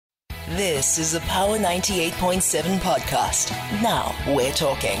This is a Power 98.7 podcast. Now we're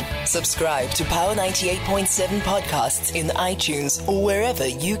talking. Subscribe to Power 98.7 podcasts in iTunes or wherever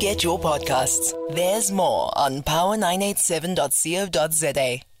you get your podcasts. There's more on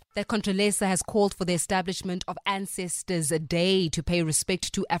power987.co.za. That Contralesa has called for the establishment of Ancestors Day to pay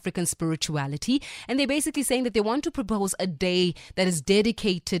respect to African spirituality. And they're basically saying that they want to propose a day that is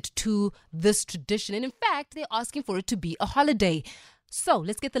dedicated to this tradition. And in fact, they're asking for it to be a holiday. So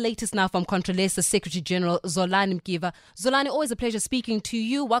let's get the latest now from Contralesa Secretary General Zolani Mkhiva. Zolani, always a pleasure speaking to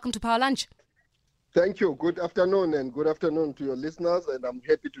you. Welcome to Power Lunch. Thank you. Good afternoon, and good afternoon to your listeners. And I'm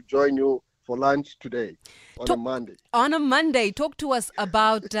happy to join you for lunch today on a Monday. On a Monday, talk to us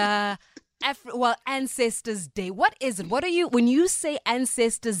about Ancestors Day. What is it? What are you, when you say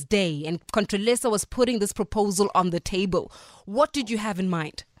Ancestors Day and Contralesa was putting this proposal on the table, what did you have in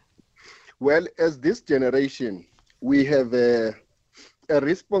mind? Well, as this generation, we have a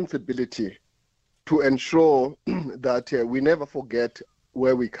responsibility to ensure that we never forget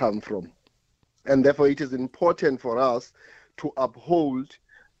where we come from. And therefore, it is important for us to uphold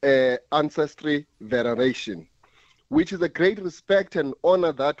ancestry veneration, which is a great respect and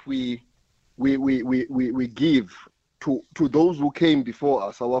honor that we give to those who came before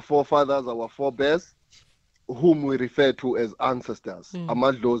us, our forefathers, our forebears, whom we refer to as ancestors.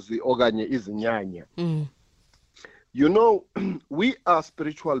 Amadlozi okanye izinyanya. You know, we are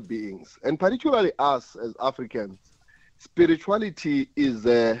spiritual beings, and particularly us as Africans, spirituality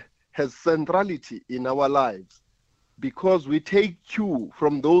has centrality in our lives, because we take cue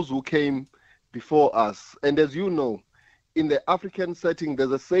from those who came before us. And as you know, in the African setting,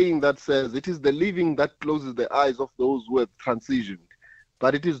 there's a saying that says, it is the living that closes the eyes of those who have transitioned.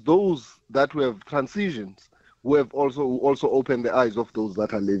 But it is those that who have transitioned who have also opened the eyes of those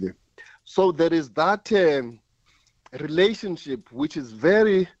that are living. So there is that relationship which is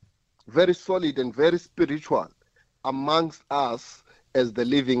very, very solid and very spiritual amongst us as the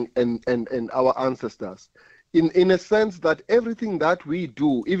living and our ancestors. In a sense that everything that we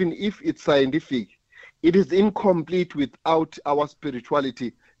do, even if it's scientific, it is incomplete without our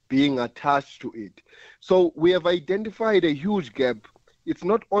spirituality being attached to it. So we have identified a huge gap. It's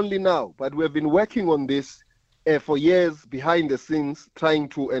not only now, but we have been working on this for years behind the scenes, trying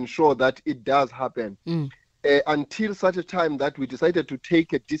to ensure that it does happen until such a time that we decided to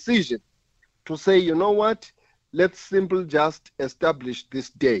take a decision to say, you know what, let's simply just establish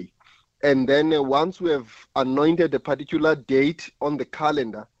this day. And then once we have anointed a particular date on the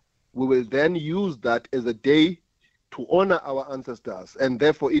calendar, we will then use that as a day to honor our ancestors, and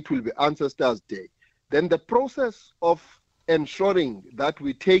therefore it will be Ancestors Day. Then the process of ensuring that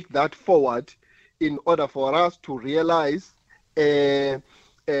we take that forward in order for us to realize the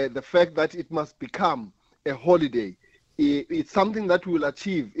fact that it must become a holiday, it's something that we will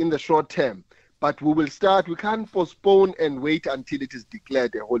achieve in the short term, but we can't postpone and wait until it is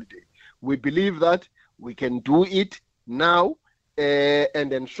declared a holiday. We believe that we can do it now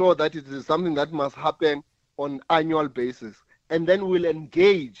and ensure that it is something that must happen on annual basis. And then we'll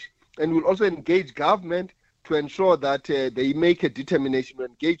engage, and we'll also engage government to ensure that they make a determination to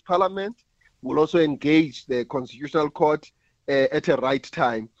engage Parliament. We'll also engage the Constitutional Court at a right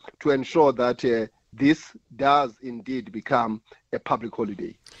time to ensure that this does indeed become a public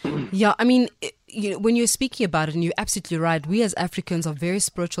holiday. Yeah, I mean, when you're speaking about it, and you're absolutely right, we as Africans are very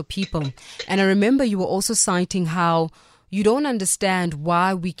spiritual people. And I remember you were also citing how you don't understand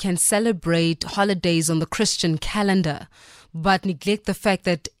why we can celebrate holidays on the Christian calendar, but neglect the fact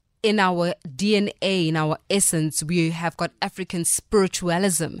that in our DNA, in our essence, we have got African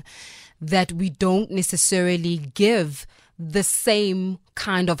spiritualism that we don't necessarily give the same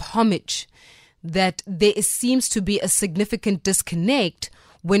kind of homage, that there seems to be a significant disconnect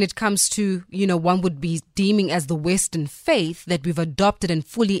when it comes to, one would be deeming as the Western faith that we've adopted and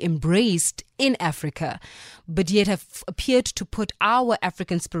fully embraced in Africa, but yet have appeared to put our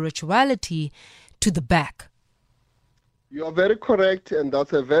African spirituality to the back. You are very correct, and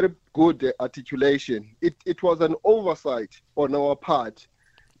that's a very good articulation. It was an oversight on our part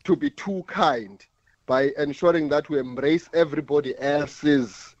to be too kind by ensuring that we embrace everybody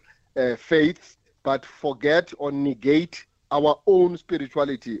else's faiths, but forget or negate our own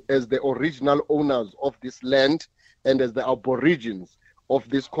spirituality as the original owners of this land and as the aborigines of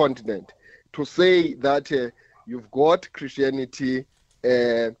this continent. To say that you've got Christianity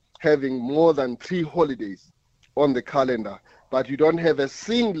having more than 3 holidays on the calendar, but you don't have a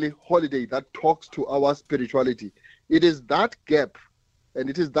single holiday that talks to our spirituality. It is that gap, and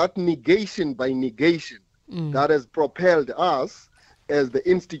it is that negation by negation that has propelled us as the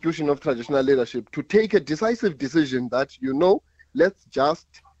institution of traditional leadership to take a decisive decision that, let's just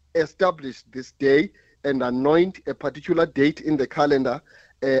establish this day and anoint a particular date in the calendar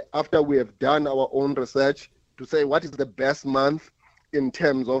after we have done our own research to say what is the best month in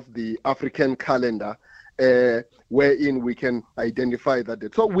terms of the African calendar, wherein we can identify that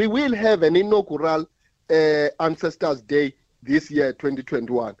date. So we will have an inaugural Ancestors Day this year,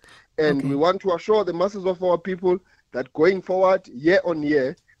 2021. And we want to assure the masses of our people that going forward, year on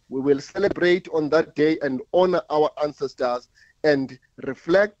year, we will celebrate on that day and honor our ancestors and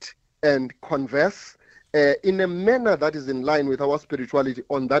reflect and converse in a manner that is in line with our spirituality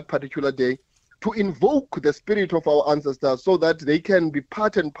on that particular day, to invoke the spirit of our ancestors so that they can be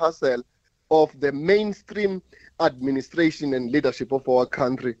part and parcel of the mainstream administration and leadership of our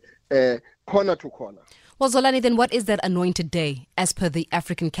country, corner to corner. Well, Zolani, then what is that anointed day as per the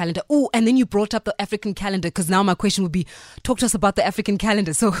African calendar? Oh, and then you brought up the African calendar, because now my question would be, talk to us about the African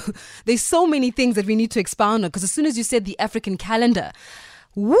calendar. So there's so many things that we need to expound on, because as soon as you said the African calendar,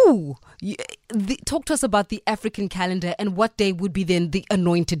 talk to us about the African calendar and what day would be then the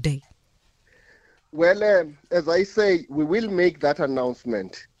anointed day. Well, as I say, we will make that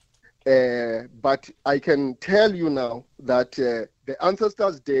announcement. But I can tell you now that the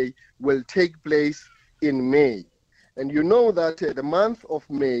Ancestors Day will take place in May. And you know that the month of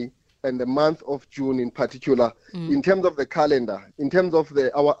May and the month of June in particular, in terms of the calendar, in terms of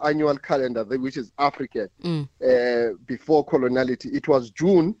our annual calendar, which is African, before coloniality, it was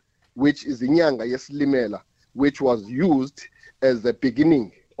June, which is Inyanga Yeslimela, which was used as the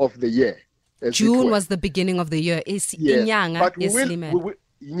beginning of the year. June was the beginning of the year. Inyanga Yeslimela.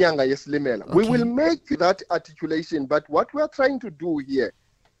 Inyanga Yeslimela. We will make that articulation, but what we are trying to do here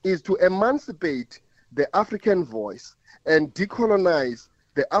is to emancipate the African voice and decolonize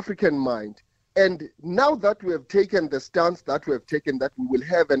the African mind. And now that we have taken the stance that we have taken, that we will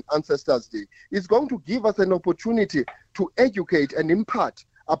have an Ancestors Day, it's going to give us an opportunity to educate and impart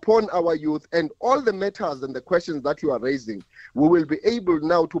upon our youth, and all the matters and the questions that you are raising, we will be able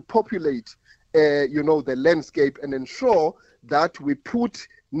now to populate the landscape and ensure that we put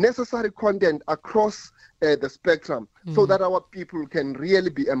necessary content across the spectrum, so that our people can really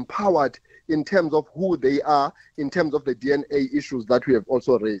be empowered in terms of who they are, in terms of the DNA issues that we have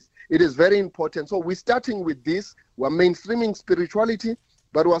also raised. It is very important. So we're starting with this. We're mainstreaming spirituality,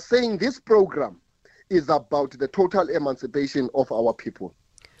 but we're saying this program is about the total emancipation of our people.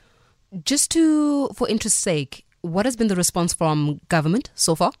 Just for interest's sake, what has been the response from government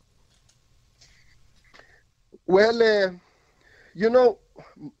so far? Well,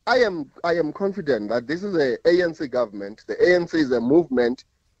 I am confident that this is an ANC government. The ANC is a movement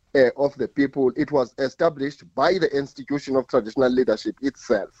of the people. It was established by the institution of traditional leadership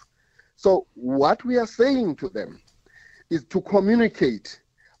itself. So what we are saying to them is to communicate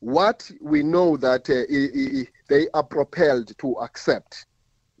what we know that they are propelled to accept.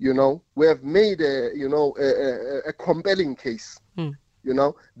 We have made a compelling case.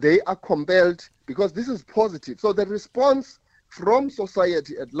 They are compelled because this is positive. So the response from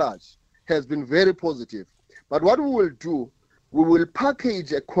society at large has been very positive. But what we will do, we will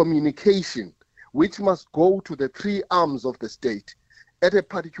package a communication which must go to the three arms of the state at a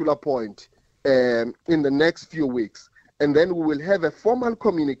particular point in the next few weeks. And then we will have a formal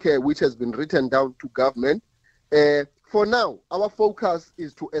communique which has been written down to government. For now, our focus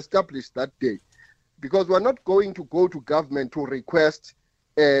is to establish that day, because we're not going to go to government to request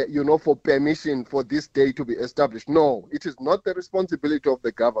for permission for this day to be established. No, it is not the responsibility of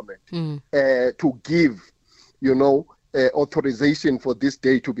the government to give, authorization for this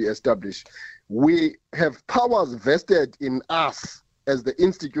day to be established. We have powers vested in us as the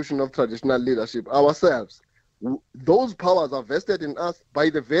institution of traditional leadership ourselves. Those powers are vested in us by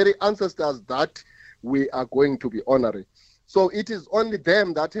the very ancestors that we are going to be honoring. So it is only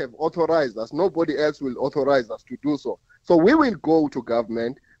them that have authorized us. Nobody else will authorize us to do so. So we will go to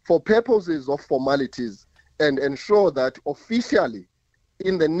government for purposes of formalities and ensure that officially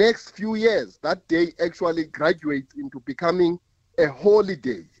in the next few years, that day actually graduates into becoming a holy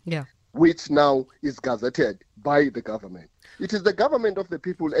day, which now is gazetted by the government. It is the government of the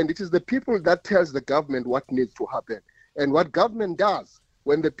people, and it is the people that tells the government what needs to happen. And what government does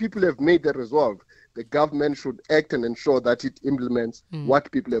when the people have made the resolve, the government should act and ensure that it implements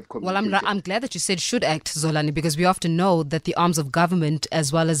what people have communicated. Well, I'm glad that you said should act, Zolani, because we often know that the arms of government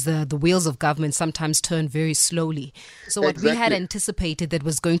as well as the wheels of government sometimes turn very slowly. So what we had anticipated that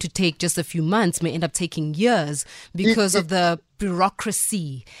was going to take just a few months may end up taking years because of the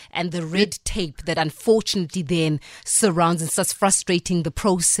bureaucracy and the red tape that unfortunately then surrounds and starts frustrating the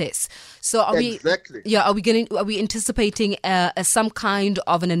process. So are we anticipating some kind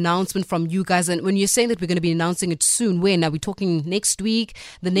of an announcement from you guys? And when you're saying that we're going to be announcing it soon, when are we talking next week,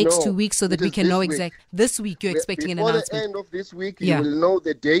 the next 2 weeks, so that we can know exactly this week you're expecting an announcement? Before the end of this week, you will know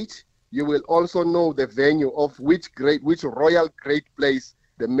the date. You will also know the venue of which royal great place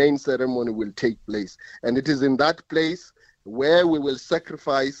the main ceremony will take place. And it is in that place where we will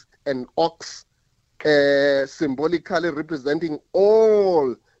sacrifice an ox, symbolically representing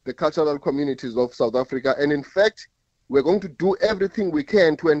all the cultural communities of South Africa. And in fact, we're going to do everything we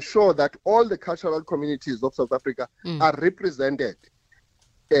can to ensure that all the cultural communities of South Africa are represented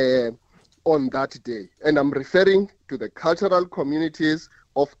on that day. And I'm referring to the cultural communities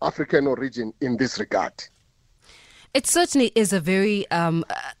of African origin in this regard. It certainly is a very, and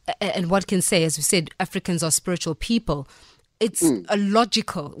what can say, as we said, Africans are spiritual people. It's a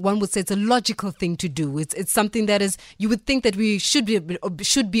logical, one would say it's a logical thing to do. It's something that is, you would think that we should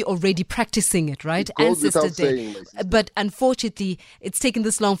be already practicing it, right? Ancestor Day. But unfortunately, it's taken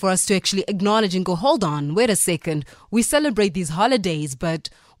this long for us to actually acknowledge and go, hold on, wait a second. We celebrate these holidays, but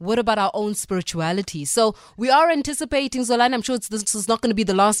what about our own spirituality? So we are anticipating, Zolani, I'm sure this is not going to be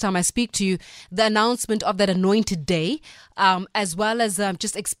the last time I speak to you, the announcement of that anointed day, as well as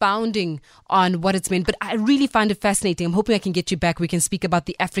just expounding on what it's meant. But I really find it fascinating. I'm hoping I can get you back. We can speak about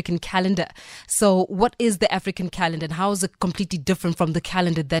the African calendar. So what is the African calendar, and how is it completely different from the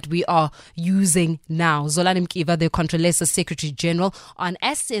calendar that we are using now? Zolani Mkhiva, the Contralesa Secretary General, on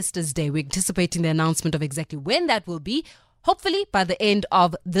Ancestors Day. We're anticipating the announcement of exactly when that will be, hopefully by the end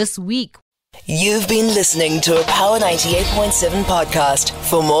of this week. You've been listening to a Power 98.7 podcast.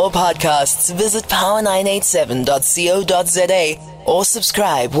 For more podcasts, visit power987.co.za or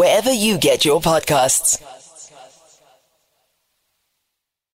subscribe wherever you get your podcasts.